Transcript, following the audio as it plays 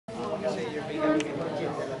may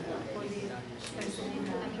nagpipagin.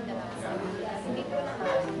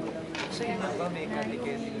 Sa inyo ba may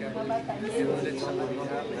catechetical? Pero ulit sa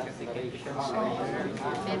kanila, may catechetical sa inyo.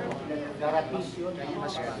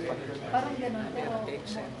 Mas parang gano'n, pero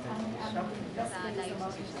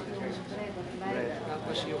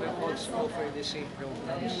tapos you can also offer the same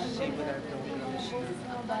programs, similar programs.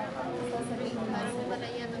 Parang wala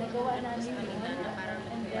yan ang nagawa namin kanina na parang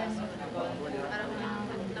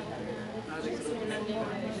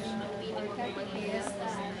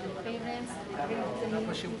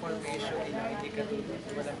tapos yung formation nila, hindi ka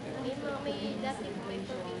walang may dating may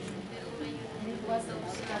formation pero ngayon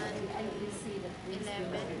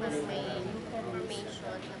 2011 mas may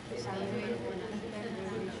formation tapos ngayon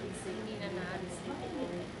hindi na naalis.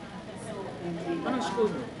 Anong school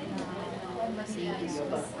mo? Masaya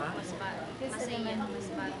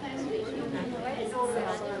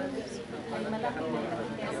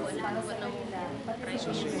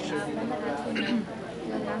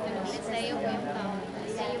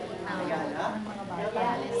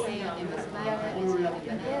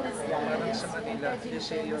parang sa kanila,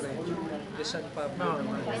 Jessie rin, San Pablo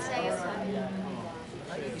naman.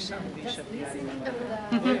 Ay, isang bishop yan.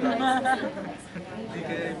 Hindi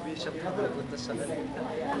kaya yung bishop na pupunta sa kanila.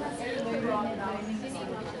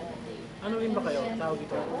 Ano rin ba kayo? Tawag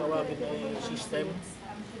ito, tawagin ay system.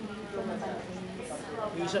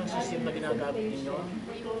 Yung isang system na ginagamit ninyo.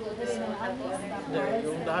 Hindi,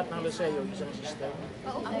 yung lahat ng Laseo, isang system.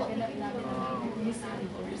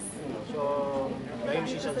 So, dahil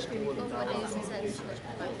si San School.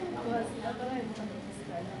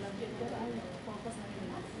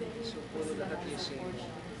 So, puro lahat is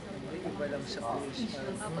iba lang sa police.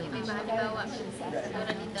 Opo, iba halimbawa,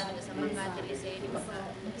 katulad dito sa Makati, Liceo, di ba?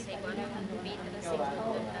 Kasi kung ano ang bita na sa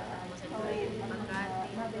Makati,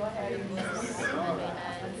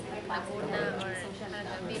 Laguna, or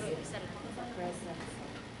pero isa lang.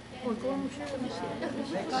 Oh, kung siya.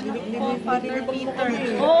 Father Peter.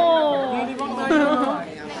 Oh! Nilibang tayo.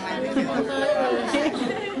 Nilibang tayo.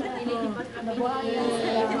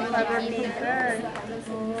 Father Peter.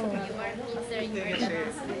 Kasi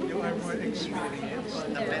you are more experienced.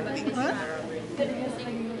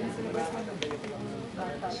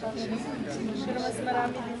 Pero mas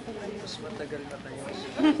marami din po. Mas matagal na kayo.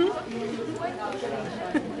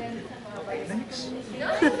 Okay, next.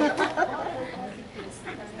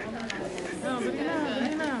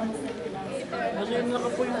 Bali na. Kasi yung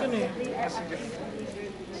nakapoint ka na eh.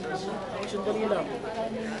 Sandali lang.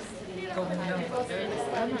 Ikaw muna.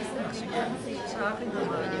 Sige. Sa akin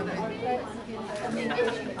naman,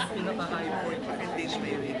 pinaka-high point hindi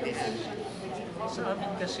may witness. Sa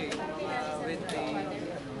amin kasi, when they,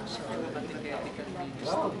 sa catechetical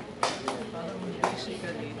ministry, parang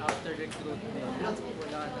basically, after recruitment,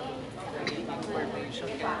 wala na naging information,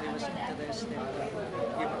 kaya they was interested yung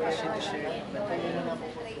sinishare.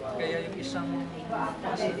 Kaya yung isang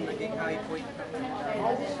naging high point naman,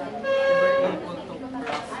 they were able to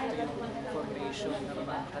craft yung information ng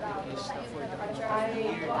mga catechista for the entire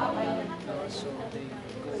year. So they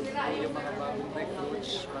go through yung mga bagong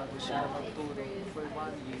recruits bago sila magturo for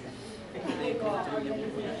 1 year. They go through yung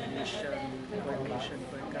initial information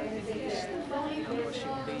for catechist, tapos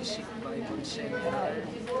yung basic Bible seminar,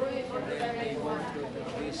 and then they go through the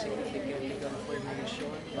basic catechetical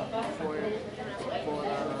formation for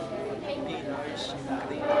pillars, yung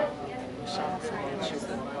creed, sacraments, yung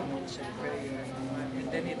commandments and prayer.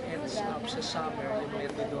 And then it ends up sa summer yung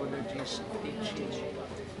methodologies of teaching.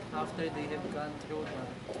 After they have gone through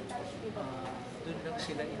that, doon lang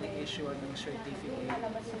sila ini-issue ng certificate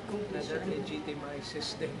na that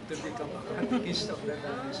legitimizes them to become a catechist of the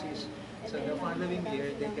diocese. So the following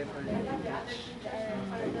year, they can already teach.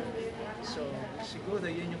 So siguro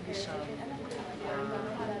yun yung isang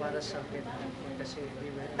para sa akin kasi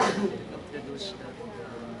we were able to introduce that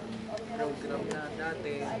program na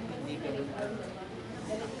dati hindi ganun ka.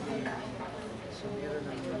 So meron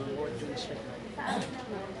ng modules siya.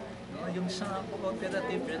 Yung sa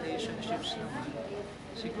cooperative relationships naman,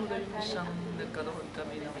 siguro yung isang nagkaroon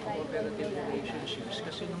kami ng cooperative relationships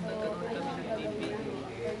kasi nung nagkaroon kami ng DPA,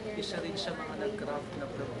 isa rin sa mga nag-craft na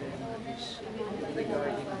problema is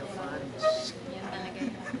regarding the funds.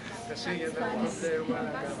 Kasi yun ang problema.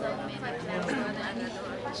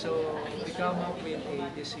 So, we come up with a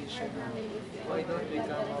decision na why don't we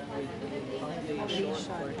come up with a foundation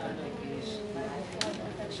for catechists.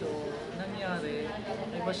 So, nangyari,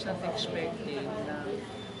 I was not expecting na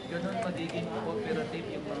ganun magiging cooperative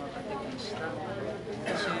yung mga catechista.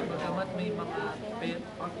 Kasi bagamat may mga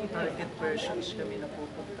target persons kami na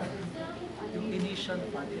pupunta, yung initial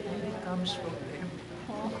fund, it really comes from them.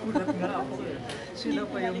 Nagulat nga ako eh. Sila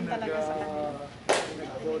pa yung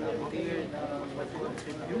nag-volunteer na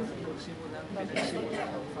mag-contribute kung pinagsimulan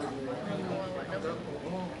ng family. Hanggang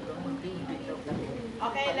unti-unti na po.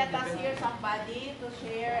 Okay, let us hear somebody to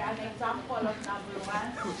share an example of number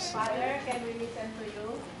 1. Father, can we listen to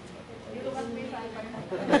you? You look at me,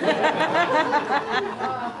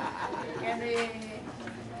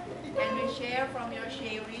 can we share from your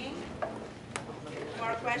sharing?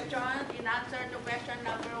 For question, in answer to question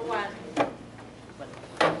number 1.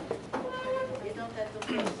 You don't have to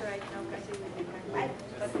face right now kasi we different mic,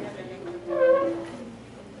 but we have a lecture.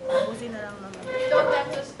 Tapusin na lang naman. You don't have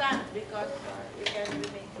to stand because you can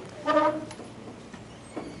remain seated.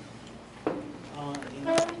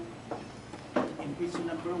 In question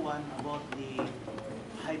number 1 about the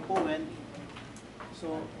hypoen,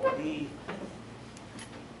 so the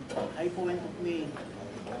hypoen of me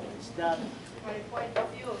is that My point of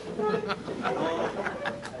view.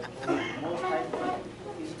 the most hypoen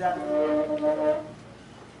is that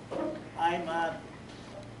I'm a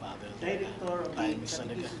director of the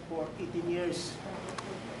catechism for 18 years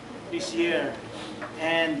this year,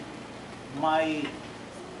 and my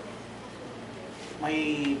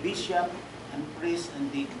bishop and priest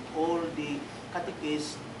and all the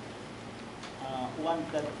catechists want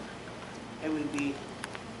that I will be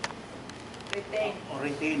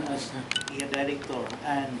retained as a director,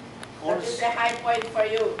 and That is also a high point for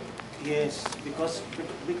you. yes, because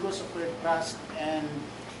of their trust and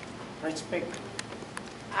respect.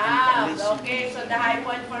 Okay, so the high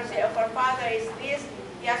point for Father is this.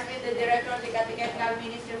 He has been the director of the catechetical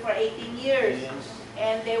ministry for 18 years. Yes.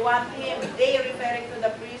 And they want him, they referring to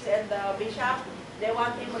the priest and the bishop, they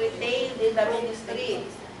want him retained in the ministry.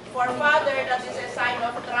 For Father, that is a sign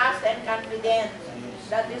of trust and confidence.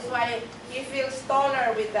 That is why he feels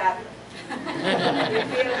taller with that. He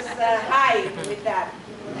feels high with that.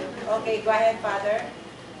 Okay, go ahead, Father.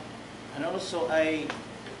 And also I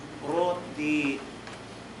wrote the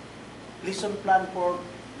lesson plan for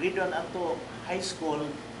grade 1 up to high school,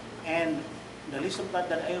 and the lesson plan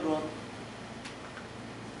that I wrote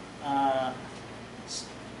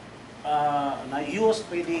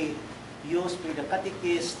used by the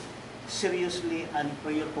catechist seriously and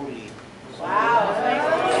prayerfully. So, Wow.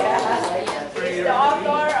 He's the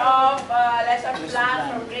author of lesson plan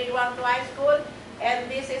from grade 1 to high school, and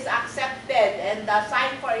this is accepted. And the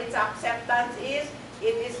sign for its acceptance is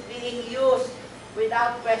it is being used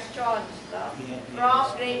without questions from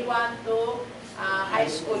grade 1 to high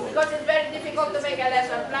school. Because it's very difficult to make a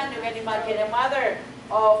lesson plan. You can imagine a mother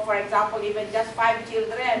of, for example, even just 5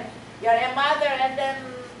 children. You're a mother, and then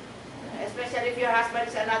especially if your husband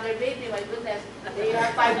is another baby, my goodness, then you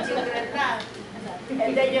have 5 children na.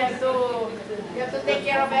 And then you have to take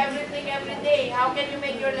care of everything every day. How can you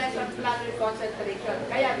make your lesson plan with concentration?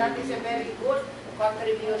 Kaya that is a very good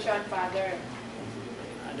contribution, Father.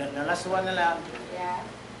 the last one na lang, Yeah.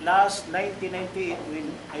 last 1998 when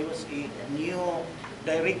I was a new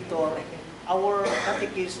director, our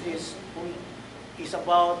catechist is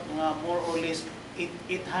about more or less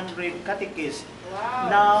 800 catechists. Wow.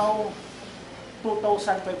 Now,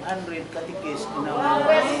 2,500 catechists in Wow, our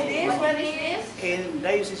when is this? When is this? in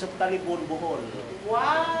Diocese of Talibon, Bohol.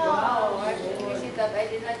 Wow! I should visit that. I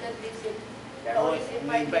did not just visit. They're Oh, always we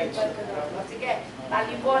invite invited. you. Sige,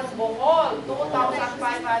 Talibon, Bohol,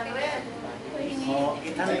 2,500.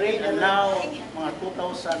 800 and now mga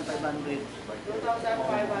 2,500.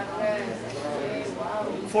 2,500. Okay, wow.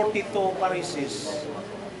 42 parishes.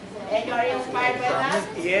 And you are inspired by that?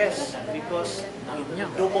 Yes, because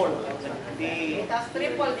double the It has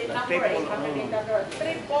tripled in number, Triple, 800, 800.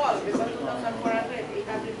 Triple, because 2,400,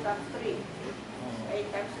 800 times 3. 8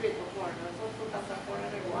 times 3 to 4. So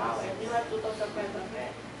 2,400. Wow, and you have 2,500.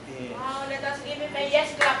 yes. Wow, let us give him a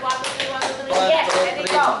yes clap. 1, 2, 3, 1, 2, 3, yes. Let it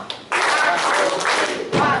go.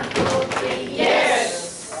 1, 2, 3,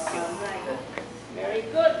 yes. Alright. Very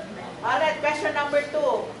good. Alright, question number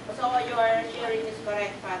 2. So your sharing is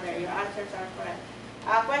correct, Father. Your answers are correct.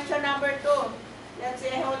 Question number 2. Let's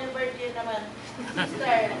say Holy Virgin naman.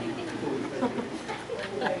 Sister.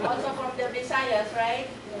 Also from the Visayas, right?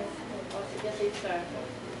 Oh, sige, sister.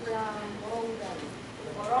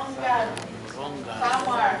 Morongan.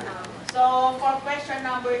 Samar. So for question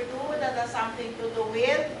number 2, that has something to do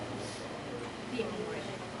with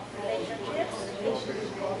relationships.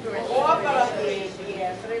 Cooperative,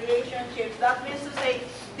 yes, relationships. That means to say,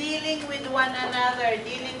 dealing with one another,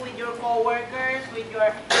 dealing with your co-workers, with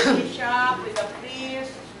your bishop, with the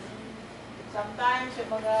priest. Sometimes yung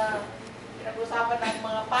mga pinag-usapan ng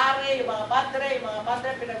mga pare, yung mga padre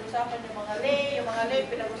pinag-usapan yung mga lay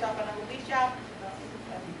pinag-usapan ng bishop.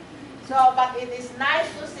 So, but it is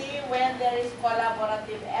nice to see when there is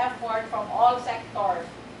collaborative effort from all sectors.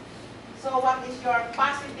 So, what is your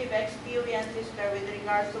positive experience, sister, with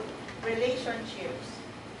regards to relationships?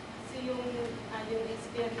 So yung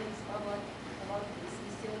experience about this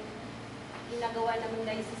is yung ginagawa naman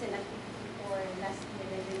dahil sa activity for last year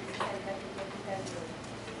na din sa catechetical.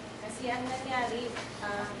 Kasi ang nangyari,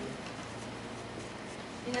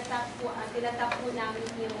 tinatap po namin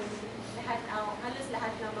yung lahat, halos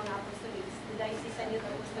lahat ng mga apostolates, the Diocesan Youth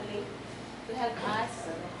Apostolate, to help us,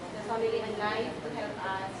 the family and life, to help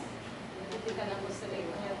us, the Critical Apostolate,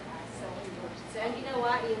 to help us. So ang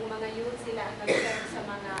ginawa, yung mga youth, sila ang nag-serve sa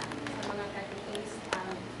mga catechists,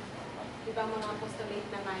 ibang mga apostolate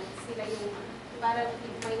naman, sila yung parang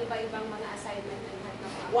may iba-ibang mga assignment ng lahat ng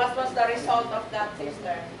mga. What was the result of that,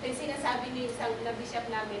 sister? Yung sinasabi ni isang na bishop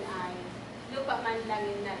namin ay, lupa man lang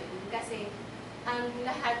yun na rin. Kasi ang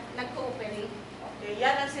lahat nag-cooperate. Okay,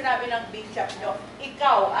 yan ang sinabi ng bishop nyo.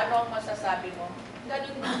 Ikaw, ano ang masasabi mo?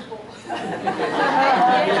 Ganun din po.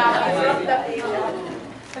 Very happy from the bishop.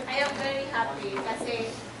 I am very happy kasi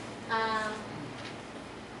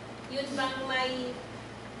yun bang may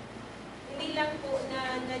hindi lang po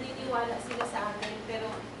na naniniwala sila sa amin, pero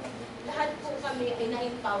lahat po kami ay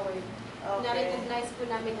na-empowered. Okay. Na-recognize po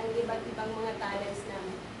namin ang iba't ibang mga talents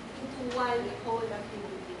namin into one whole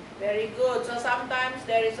activity. Very good. So sometimes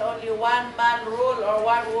there is only one man rule or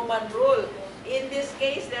one woman rule. In this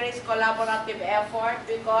case, there is collaborative effort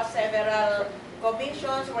because several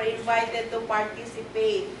commissions were invited to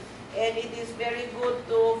participate. And it is very good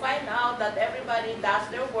to find out that everybody does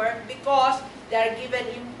their work because they are given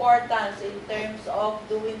importance in terms of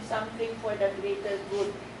doing something for the greater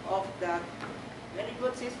good of the. Very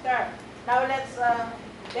good, sister. Now let's,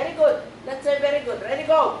 very good. Let's say very good. Ready,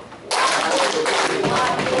 go. 1,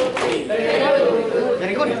 2, 3.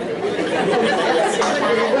 Very good.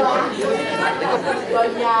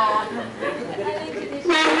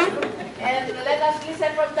 And let us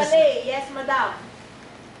listen from the lay. Yes, madam.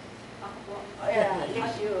 Oh, yeah,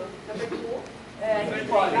 yes, you. Number 2? Hindi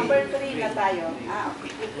po. Number 3 na tayo.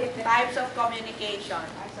 Okay. Types of communication.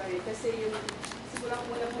 Sorry, kasi yung simulang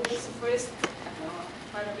muna po sa first,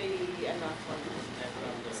 para may, ako.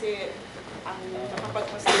 Kasi ang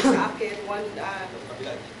nakapagpasaya sa akin,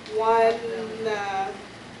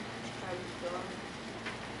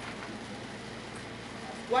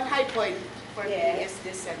 one high point for me is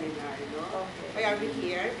this seminar, Okay. Why are we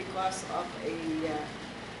here? Because of a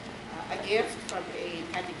gift from a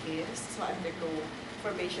catechist to undergo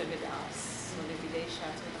formation with us. So, nabigay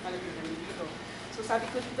siya. So, nakalagay namin dito. So,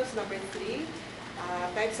 sabi ko dito sa number 3,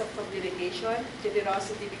 types of communication.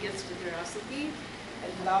 Generosity begets generosity,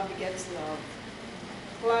 and love begets love.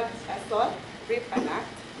 Plant a thought, reap an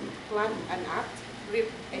act. Plant an act,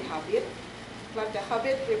 reap a habit. Plant a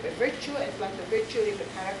habit, reap a virtue, and plant a virtue, reap a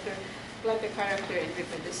character. Plant a character, and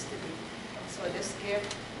reap a destiny. So this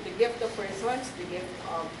gift, the gift of persons, the gift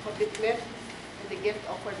of commitment, and the gift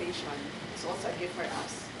of formation is also a gift for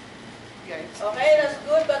us. Yes. Okay, that's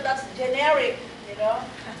good, but that's generic,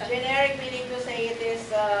 Generic meaning to say it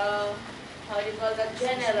is, how do you call that,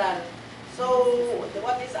 general. So,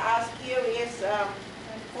 what is asked here is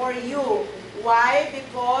for you. Why?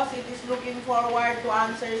 Because it is looking forward to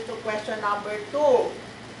answers to question number 2.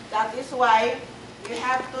 That is why we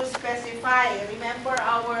have to specify. Remember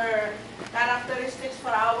our characteristics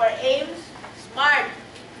for our aims? SMART.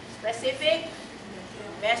 Specific,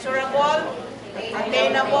 measurable,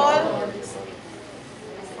 attainable.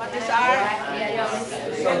 What is our?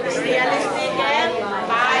 Realistic and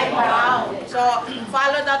time-bound. So,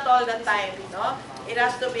 follow that all the time, It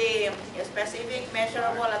has to be specific,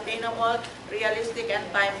 measurable, attainable, realistic, and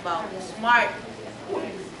time-bound. SMART.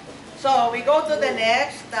 So, we go to the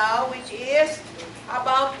next now, which is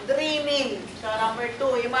about dreaming. So, number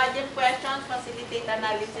 2, imagine questions, facilitate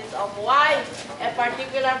analysis of why a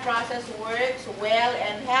particular process works well,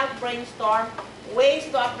 and help brainstorm ways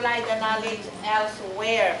to apply the knowledge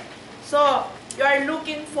elsewhere. So, you are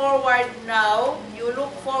looking forward now,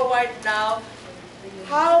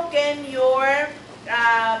 how can your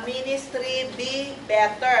ministry be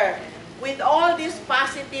better? With all these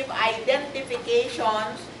positive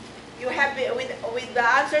identifications, you have, with the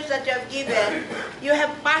answers that you have given, you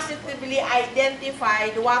have positively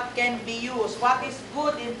identified what can be used, what is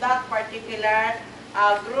good in that particular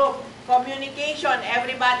group. Communication,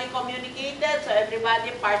 everybody communicated, so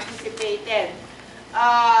everybody participated.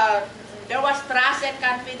 There was trust and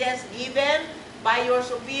confidence given by your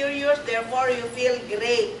superiors, therefore you feel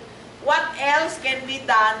great. What else can be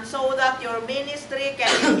done so that your ministry can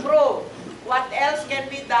improve? What else can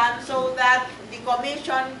be done so that the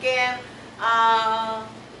commission can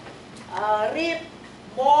reap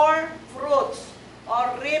more fruits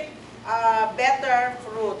or reap better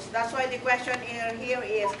fruits. That's why the question here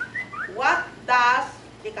is, what does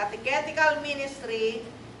the catechetical ministry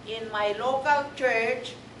in my local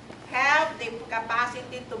church have the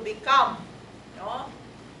capacity to become? No?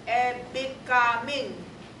 Becoming.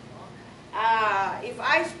 If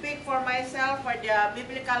I speak for myself, for the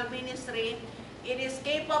biblical ministry, it is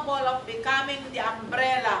capable of becoming the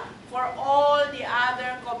umbrella for all the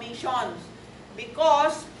other commissions.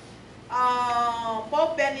 Because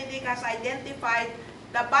Pope Benedict has identified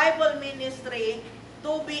the Bible ministry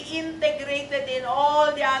to be integrated in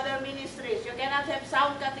all the other ministries. You cannot have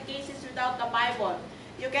sound catechesis without the Bible.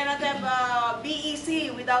 You cannot have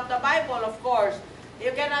BEC without the Bible, of course.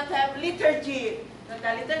 You cannot have liturgy,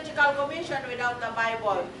 the liturgical commission without the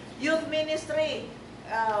Bible. Youth ministry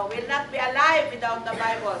will not be alive without the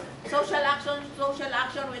Bible. Social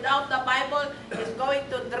action without the Bible is going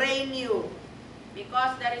to drain you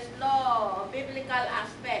because there is no biblical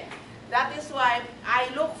aspect. That is why I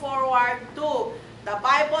look forward to the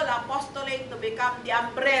Bible apostolate to become the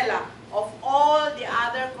umbrella of all the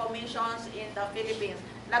other commissions in the Philippines.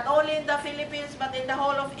 Not only in the Philippines, but in the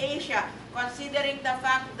whole of Asia, considering the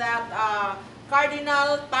fact that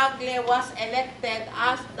Cardinal Tagle was elected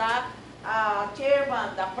as the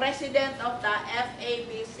chairman, the president of the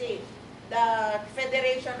FABC, the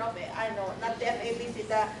Federation of, not the FABC,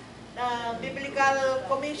 the Biblical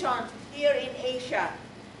Commission here in Asia.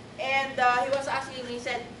 And he was asking, he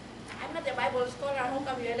said, I'm not a Bible scholar, how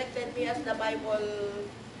come you elected me as the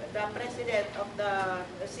the president of the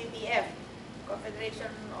CBF,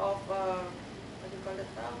 Confederation of, what do you call it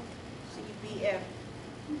now? CBF,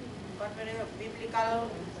 Confederation of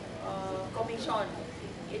Biblical Commission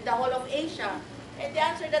in the whole of Asia. And the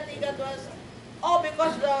answer that he got was, oh,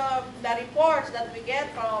 because the reports that we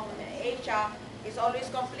get from Asia is always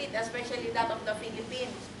complete, especially that of the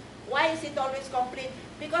Philippines. Why is it always complete?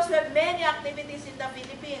 Because we have many activities in the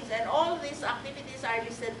Philippines, and all these activities are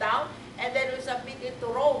listed down, and then we submit it to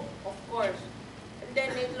Rome, of course. And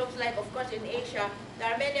then it looks like, of course, in Asia,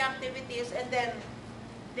 there are many activities, and then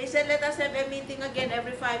they said, let us have a meeting again.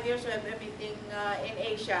 Every 5 years we have a meeting in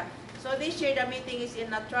Asia. So this year, the meeting is in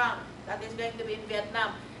Nha Trang. That is going to be in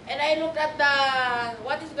Vietnam. And I looked at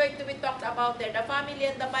what is going to be talked about there, the family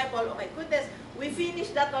and the Bible. Oh my goodness, we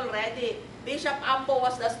finished that already. Bishop Ambo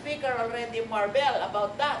was the speaker already, Marbel,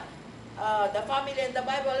 about that. The family and the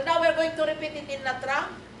Bible. Now we're going to repeat it in Nha Trang.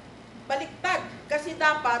 Baliktad. Kasi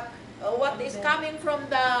dapat, what is coming from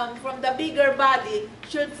the bigger body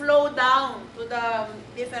should flow down to the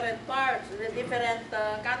different parts, the different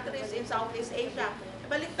countries in Southeast Asia.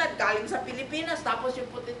 Baliktad, galing sa Pilipinas, tapos you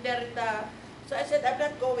put it there in the... So I said, I'm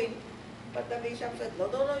not going. But the bishop said,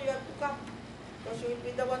 no, you have to come. Because you will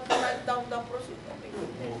be the one to write down the procedure.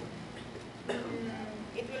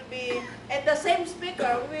 It will be... And the same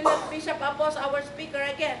speaker, we will have Bishop Apos, our speaker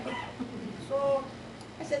again. So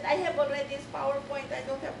I said, I have already his PowerPoint. I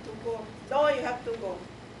don't have to go. No, you have to go.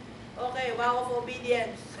 Okay, vow of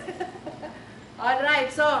obedience. All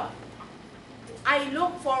right, so I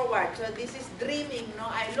look forward. So this is dreaming, no?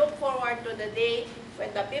 I look forward to the day when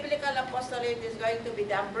the biblical apostolate is going to be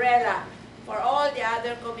the umbrella for all the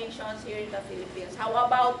other commissions here in the Philippines. How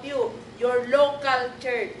about you? Your local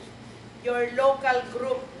church, your local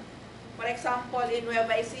group. For example, in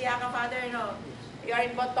Nueva Ecija ka, Father, no? You are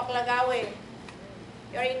in Bontoc, Lagawe.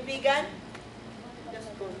 You are in Vigan? Just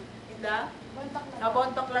go. In the?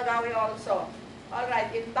 Bontoc, Lagawe also. All right,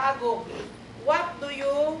 in Tagum. What do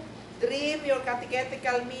you dream your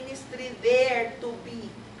catechetical ministry there to be?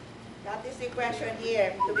 That is the question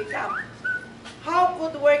here, to become. How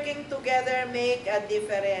could working together make a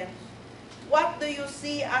difference? What do you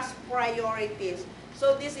see as priorities?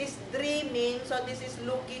 So this is dreaming, so this is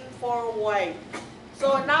looking forward.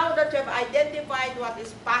 So now that you have identified what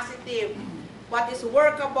is positive, what is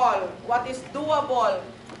workable, what is doable,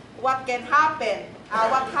 what can happen,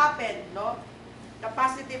 what happened, no? The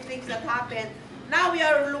positive things that happened. Now we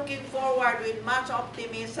are looking forward with much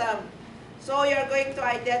optimism. So you're going to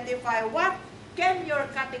identify what can your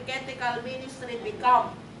catechetical ministry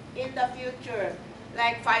become in the future,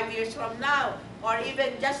 like 5 years from now, or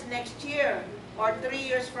even just next year, or 3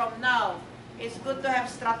 years from now. It's good to have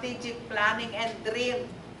strategic planning and dream.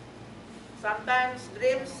 Sometimes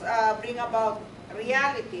dreams bring about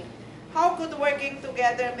reality. How could working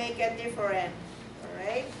together make a difference? All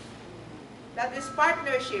right? That is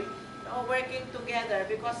partnership. Working together,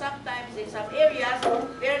 because sometimes in some areas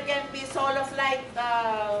there can be solo flight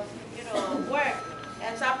work,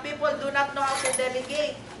 and some people do not know how to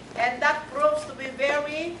delegate, and that proves to be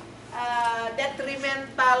very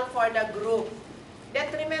detrimental for the group.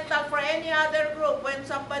 Detrimental for any other group when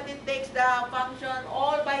somebody takes the function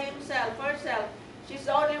all by himself, herself. She's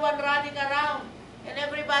the only one running around and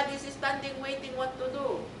everybody is standing waiting what to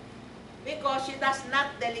do. Because she does not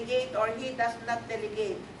delegate or he does not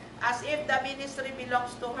delegate. As if the ministry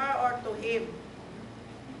belongs to her or to him.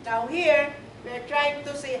 Now here, we're trying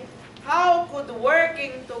to see how could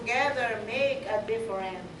working together make a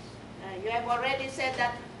difference. You have already said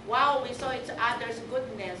that, wow, we saw each other's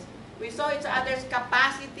goodness. We saw each other's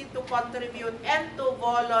capacity to contribute and to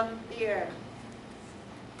volunteer.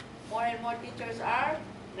 More and more teachers are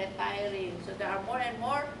retiring. So there are more and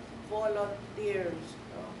more volunteers.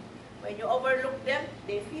 So when you overlook them,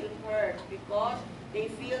 they feel hurt because they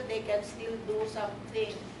feel they can still do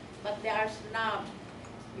something. But they are snubbed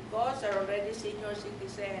because they're already senior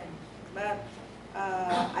citizens. But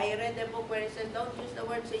I read a book where it says, don't use the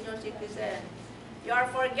word senior citizen. You are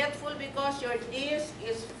forgetful because your disk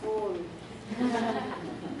is full.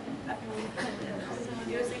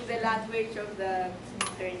 Using the language of the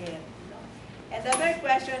internet. And the third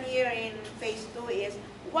question here in phase 2 is,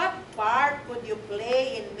 what part could you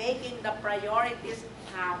play in making the priorities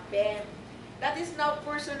happen? That is now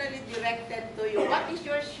personally directed to you. What is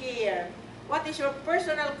your share? What is your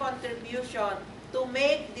personal contribution to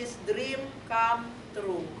make this dream come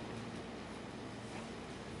true?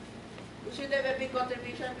 You should have a big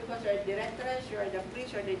contribution because you're a directress, you're the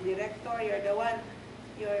priest, you're the director, you're the one,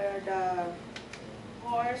 you're the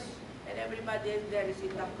horse, and everybody there is in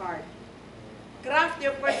the cart. Craft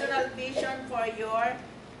your personal vision for your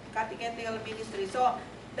catechetical ministry. So,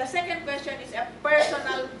 the second question is a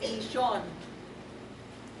personal vision.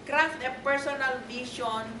 Craft a personal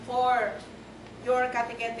vision for your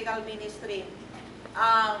catechetical ministry.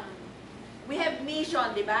 We have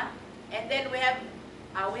mission, di ba? And then we have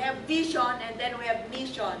vision, and then we have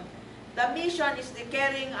mission. The mission is the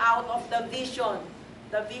carrying out of the vision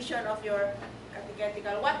of your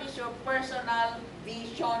catechetical. What is your personal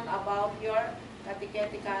vision about your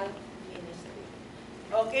catechetical ministry?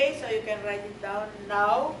 Okay, so you can write it down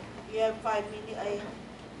now. You have 5 minutes,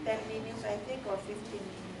 10 minutes, I think, or 15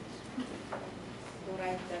 minutes to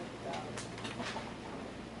write that.